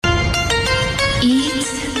Eat,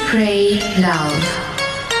 Pray, Love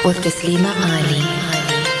with Taslima Ali.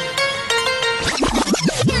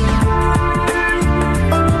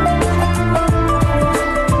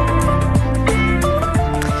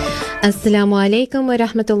 Assalamu alaikum wa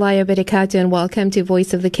rahmatullahi wa barakatuh, and welcome to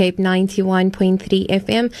Voice of the Cape 91.3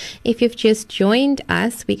 FM. If you've just joined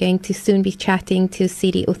us, we're going to soon be chatting to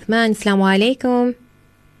Sidi Uthman. Assalamu alaikum.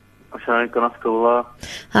 Assalamu alaikum.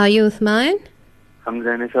 How are you, Uthman?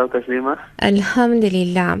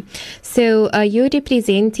 Alhamdulillah. So you're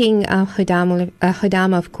representing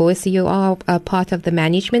Khuddam, of course. You are a part of the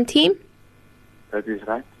management team? That is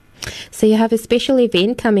right. So you have a special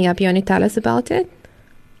event coming up. You want to tell us about it?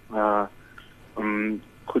 Khuddam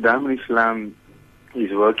Islam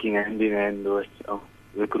is working hand in hand with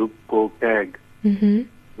the group called TAG,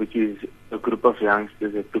 which is a group of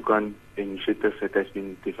youngsters that took on the initiative that has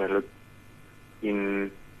been developed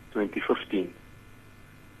in 2015.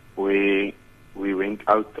 We went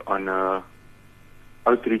out on a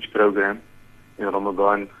outreach program in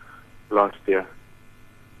Ramadan last year.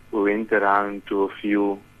 We went around to a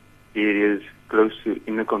few areas close to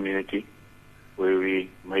in the community where we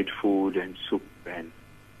made food and soup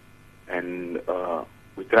and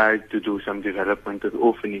we tried to do some development of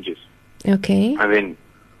orphanages. Okay. And then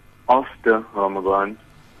after Ramadan,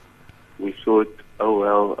 we thought,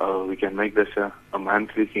 we can make this a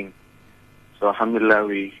monthly thing. So alhamdulillah,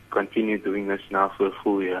 we continue doing this now for a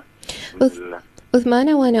full year. Uthman,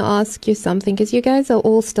 I want to ask you something, because you guys are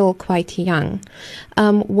all still quite young.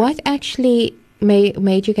 What actually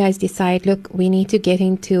made you guys decide, look, we need to get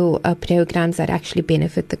into programs that actually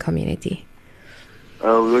benefit the community? We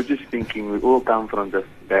were just thinking, we all come from this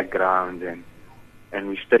background and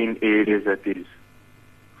we stay in areas that is,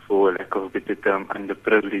 for lack of a better term,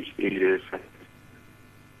 underprivileged areas,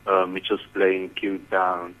 Mitchell's Plain, Cape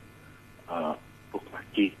Town,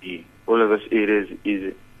 Bukmakiti. All of those areas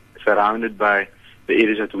is surrounded by the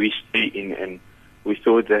areas that we stay in, and we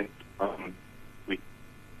thought that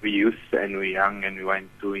we youth and we're young and we want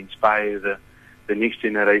to inspire the next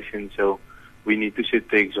generation, so we need to set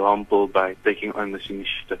the example by taking on this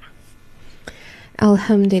initiative.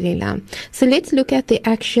 Alhamdulillah. So let's look at the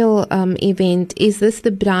actual event. Is this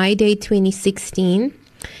the Bride Day 2016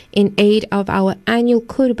 in aid of our annual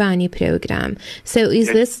Qurbani program? So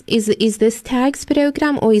is this TAG's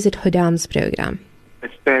program or is it Khuddam's program?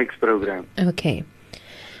 It's TAG's program. Okay.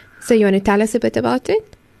 So you want to tell us a bit about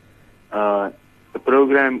it? The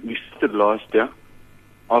program we started last year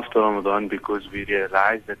after Ramadan because we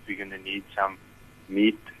realized that we're going to need some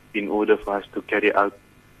meat in order for us to carry out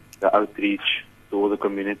the outreach to all the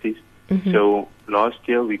communities. So last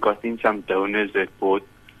year we got in some donors that bought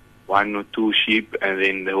 1 or 2 sheep, and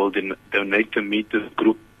then they will donate the meat to the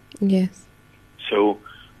group. Yes. So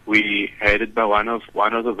we had it by one of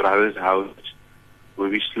the brothers' houses where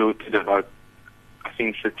we slaughtered about, I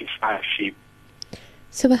think, 35 sheep.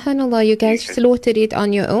 Subhanallah, you guys slaughtered it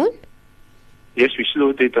on your own? Yes, we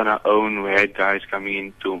slaughtered it on our own. We had guys coming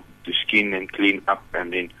in to skin and clean up,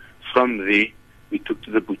 and then from there we took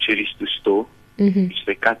to the butcheries to store, which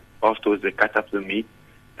they cut. Afterwards they cut up the meat,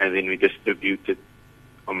 and then we distributed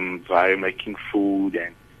via making food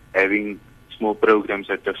and having small programs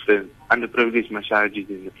at the underprivileged massages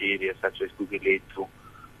in the area, such as Guguletu,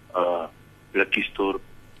 Lucky Store.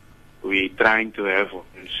 We're trying to have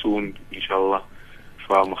soon, inshallah,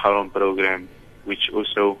 for our Muharram program, which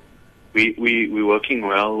also we're working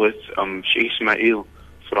well with Sheikh Ismail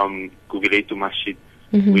from Guguletu Masjid,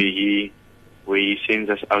 where he sends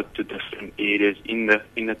us out to different areas in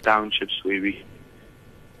the townships where we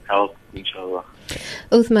help, inshallah.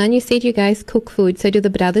 Uthman, you said you guys cook food, so do the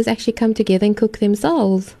brothers actually come together and cook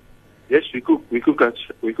themselves? Yes, we cook. We cook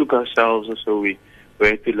ourselves. Also, we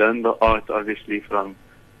had to learn the art, obviously, from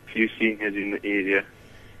a few seniors in the area.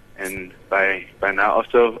 And by now,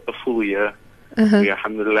 after a full year,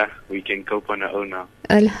 alhamdulillah, we can cope on our own now.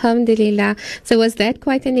 Alhamdulillah. So was that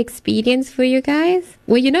quite an experience for you guys?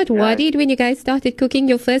 Were you not worried when you guys started cooking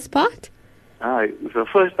your first part? The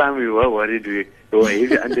first time we were worried. We were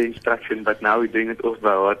heavy under instruction, but now we're doing it off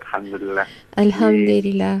by heart, alhamdulillah.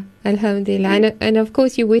 Alhamdulillah. Alhamdulillah. And of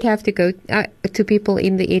course you would have to go to people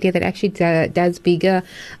in the area that actually does bigger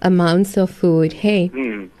amounts of food. Hey.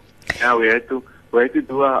 Yeah, we had to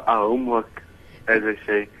do our homework, as I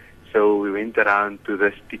say. So we went around to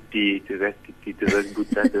this titi, to that titi, to this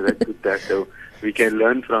Buddha, to that Buddha, so we can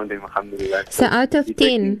learn from them, alhamdulillah. So out of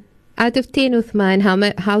 10, Uthman,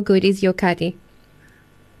 how good is your curry?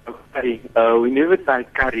 Curry. We never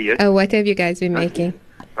tried curry yet. Oh, what have you guys been making?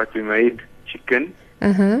 But we made chicken,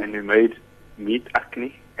 and we made meat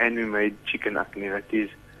acne, and we made chicken acne. That is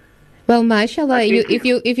Well, mashallah,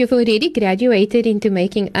 if you've already graduated into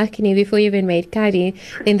making akni before you even made curry,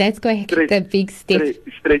 then that's quite a big step.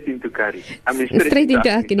 Straight into curry. Straight into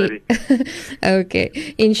akni.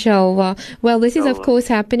 Okay, inshallah. Well, this is of course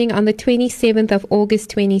happening on the 27th of August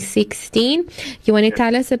 2016. You want to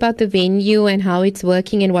tell us about the venue and how it's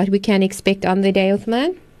working and what we can expect on the day,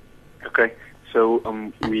 Uthman? Okay, so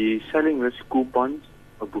we're selling this coupons,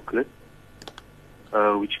 a booklet,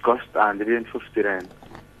 which cost 150 rand.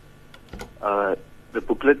 The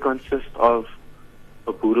booklet consists of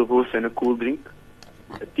a boerewors and a cool drink,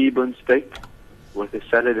 a T-bone steak with a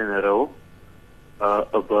salad and a roll,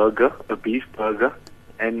 a burger, a beef burger,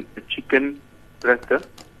 and a chicken platter,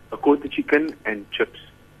 a quarter chicken and chips.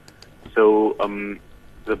 So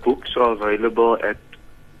the books are available at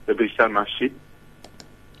the Bristol Masjid,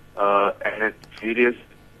 and at various.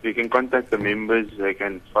 You can contact the members. They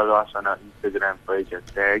can follow us on our Instagram page and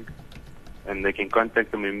tag, and they can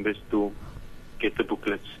contact the members to get the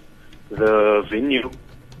booklets. The venue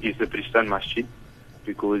is the Bristol Masjid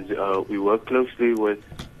because we work closely with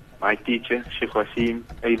my teacher, Sheikh Wasim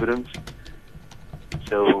Abrams.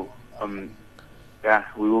 So,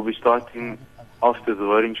 we will be starting after the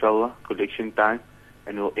war, inshallah, collection time,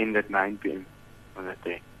 and we'll end at 9 p.m. on that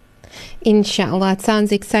day. Inshallah, it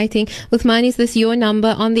sounds exciting. Uthman, is this your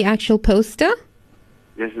number on the actual poster?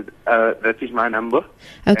 Yes, that is my number.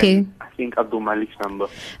 Okay. And I think Abdul Malik's number.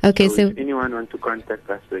 Okay, so if anyone wants to contact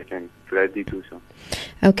us, they can gladly do so.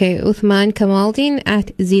 Okay, Uthman Kamaldeen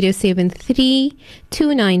at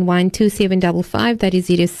 073-291-2755. That is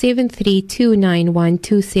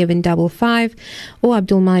 073-291-2755. Or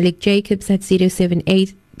Abdul Malik Jacobs at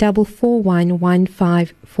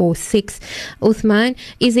 078-441-1546. Uthman,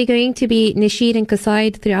 is there going to be nasheed and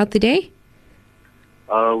qasaid throughout the day?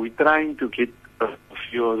 We're trying to get a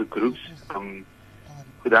few of the groups. Khuddam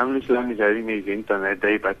Islam is having an event on that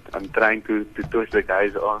day, but I'm trying to push the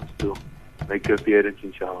guys on to make an appearance,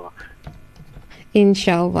 inshallah.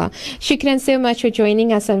 Inshallah. Shukran so much for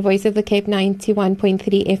joining us on Voice of the Cape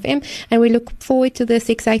 91.3 FM, and we look forward to this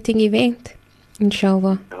exciting event.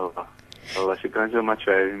 Inshallah. Allah, shukran so much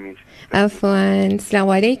for having me. Afwan.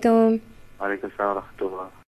 Assalamu alaikum. Alaikum salam wa rahmatullah.